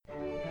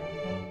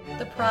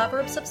The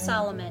Proverbs of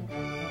Solomon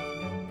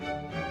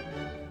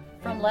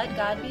from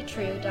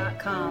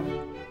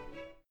LetGodBetrue.com.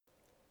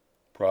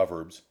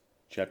 Proverbs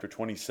chapter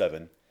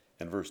 27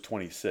 and verse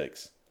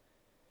 26.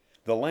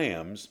 The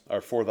lambs are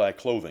for thy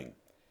clothing,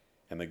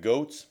 and the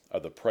goats are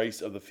the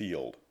price of the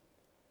field.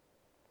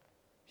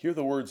 Hear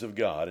the words of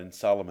God in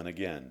Solomon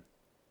again.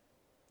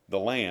 The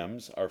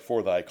lambs are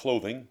for thy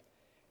clothing,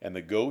 and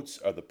the goats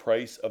are the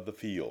price of the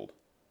field.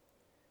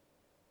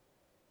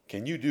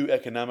 Can you do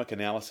economic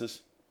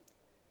analysis?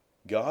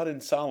 God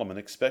and Solomon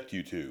expect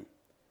you to.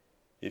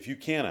 If you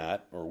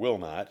cannot or will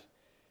not,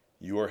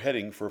 you are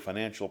heading for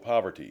financial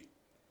poverty.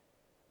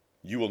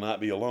 You will not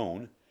be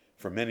alone,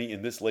 for many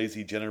in this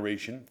lazy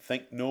generation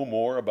think no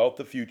more about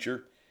the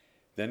future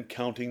than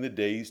counting the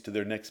days to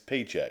their next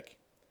paycheck.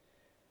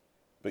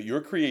 But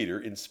your Creator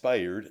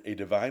inspired a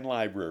divine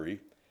library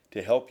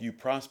to help you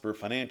prosper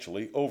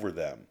financially over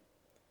them.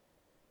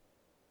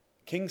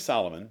 King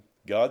Solomon,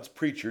 God's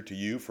preacher to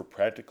you for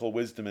practical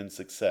wisdom and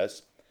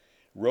success,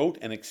 wrote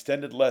an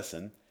extended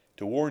lesson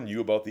to warn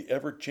you about the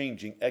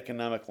ever-changing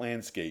economic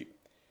landscape.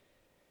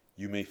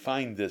 You may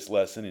find this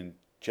lesson in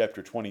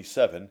chapter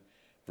 27,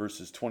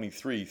 verses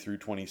 23 through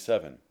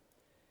 27.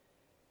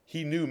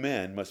 He knew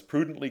men must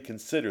prudently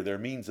consider their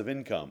means of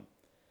income,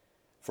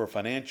 for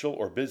financial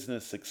or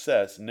business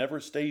success never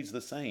stays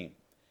the same,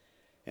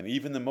 and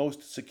even the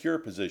most secure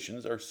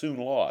positions are soon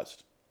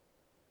lost.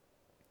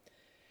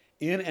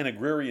 In an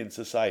agrarian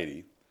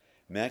society,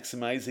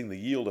 maximizing the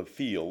yield of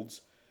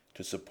fields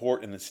to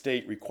support an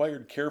estate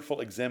required careful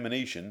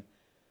examination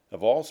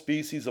of all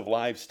species of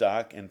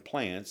livestock and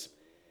plants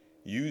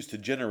used to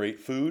generate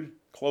food,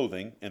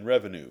 clothing, and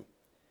revenue.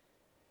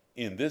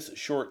 In this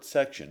short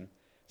section,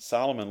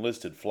 Solomon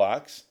listed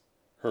flocks,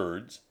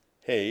 herds,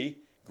 hay,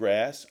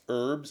 grass,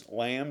 herbs,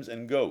 lambs,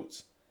 and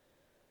goats.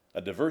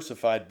 A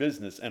diversified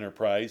business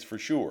enterprise for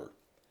sure.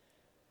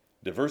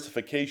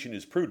 Diversification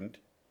is prudent,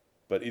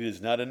 but it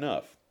is not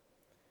enough.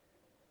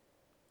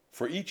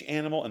 For each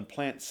animal and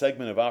plant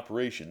segment of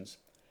operations,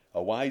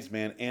 a wise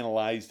man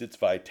analyzed its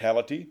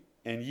vitality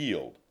and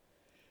yield,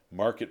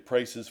 market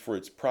prices for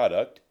its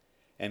product,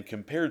 and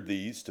compared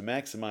these to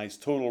maximize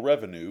total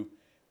revenue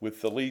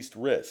with the least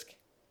risk.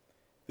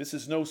 This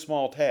is no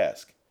small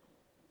task.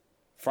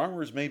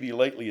 Farmers may be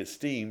lightly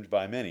esteemed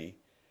by many,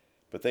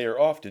 but they are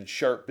often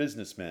sharp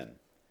businessmen,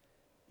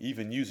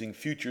 even using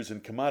futures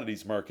and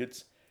commodities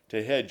markets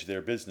to hedge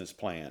their business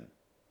plan.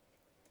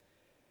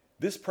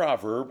 This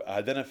proverb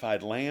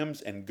identified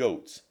lambs and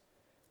goats,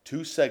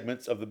 two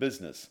segments of the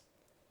business.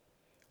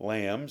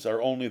 Lambs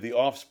are only the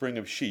offspring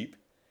of sheep,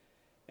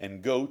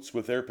 and goats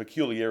with their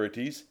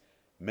peculiarities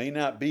may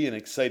not be an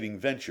exciting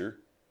venture,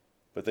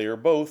 but they are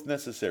both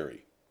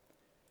necessary.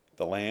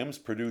 The lambs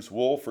produce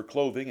wool for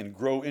clothing and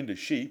grow into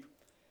sheep,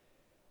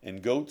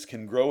 and goats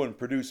can grow and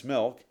produce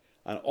milk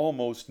on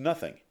almost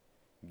nothing,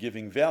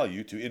 giving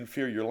value to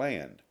inferior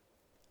land.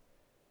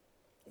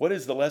 What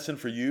is the lesson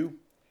for you?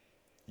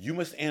 You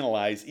must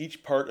analyze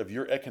each part of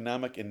your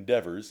economic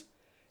endeavors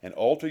and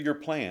alter your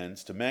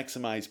plans to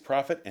maximize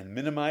profit and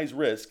minimize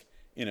risk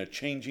in a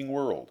changing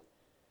world.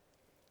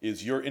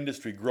 Is your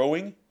industry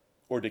growing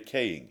or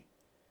decaying?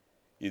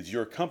 Is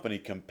your company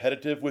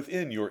competitive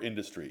within your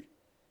industry?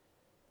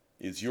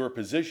 Is your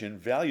position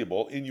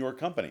valuable in your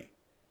company?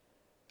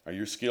 Are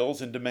your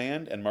skills in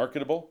demand and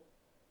marketable?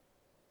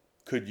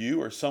 Could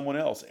you or someone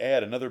else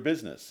add another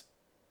business?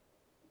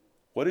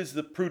 What is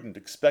the prudent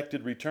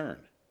expected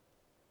return?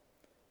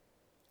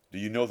 Do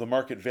you know the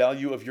market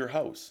value of your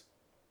house?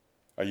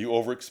 Are you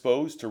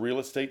overexposed to real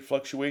estate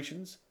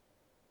fluctuations?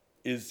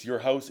 Is your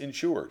house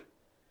insured?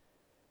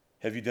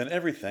 Have you done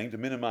everything to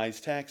minimize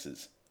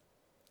taxes?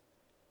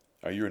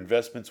 Are your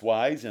investments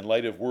wise in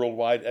light of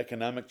worldwide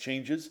economic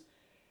changes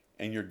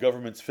and your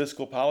government's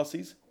fiscal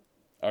policies?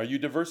 Are you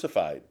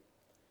diversified?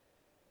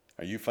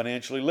 Are you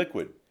financially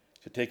liquid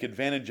to take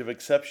advantage of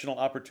exceptional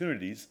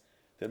opportunities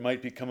that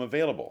might become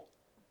available?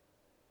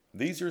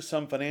 These are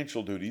some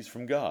financial duties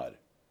from God.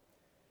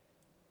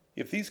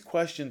 If these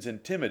questions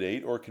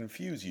intimidate or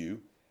confuse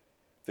you,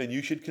 then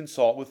you should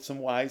consult with some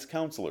wise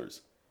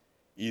counselors,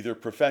 either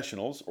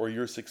professionals or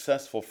your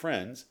successful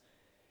friends,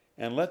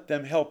 and let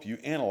them help you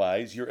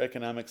analyze your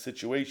economic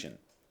situation.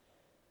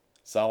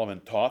 Solomon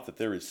taught that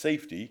there is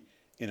safety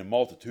in a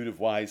multitude of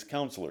wise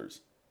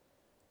counselors.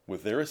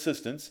 With their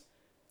assistance,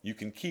 you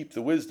can keep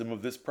the wisdom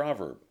of this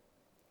proverb.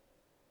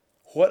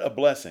 What a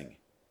blessing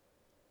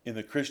in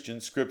the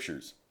Christian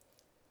scriptures!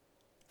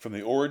 From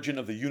the origin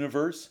of the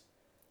universe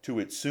to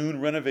its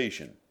soon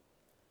renovation,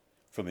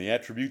 from the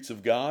attributes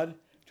of God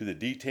to the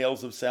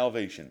details of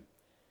salvation.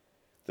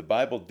 The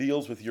Bible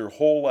deals with your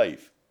whole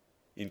life,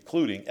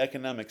 including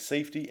economic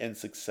safety and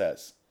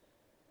success.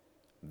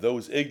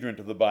 Those ignorant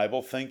of the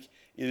Bible think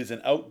it is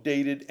an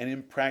outdated and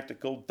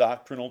impractical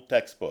doctrinal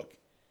textbook,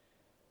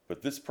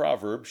 but this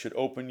proverb should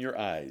open your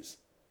eyes.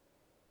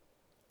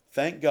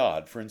 Thank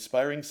God for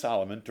inspiring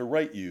Solomon to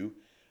write you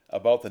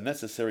about the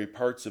necessary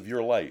parts of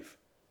your life,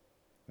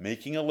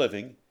 making a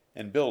living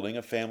and building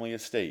a family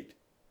estate.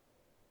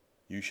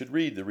 You should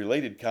read the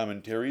related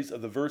commentaries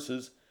of the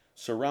verses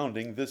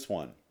surrounding this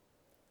one.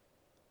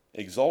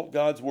 Exalt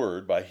God's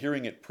Word by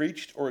hearing it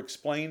preached or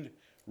explained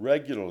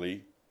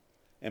regularly,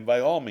 and by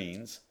all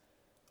means,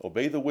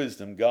 obey the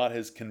wisdom God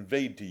has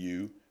conveyed to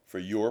you for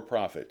your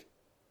profit.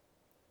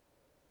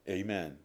 Amen.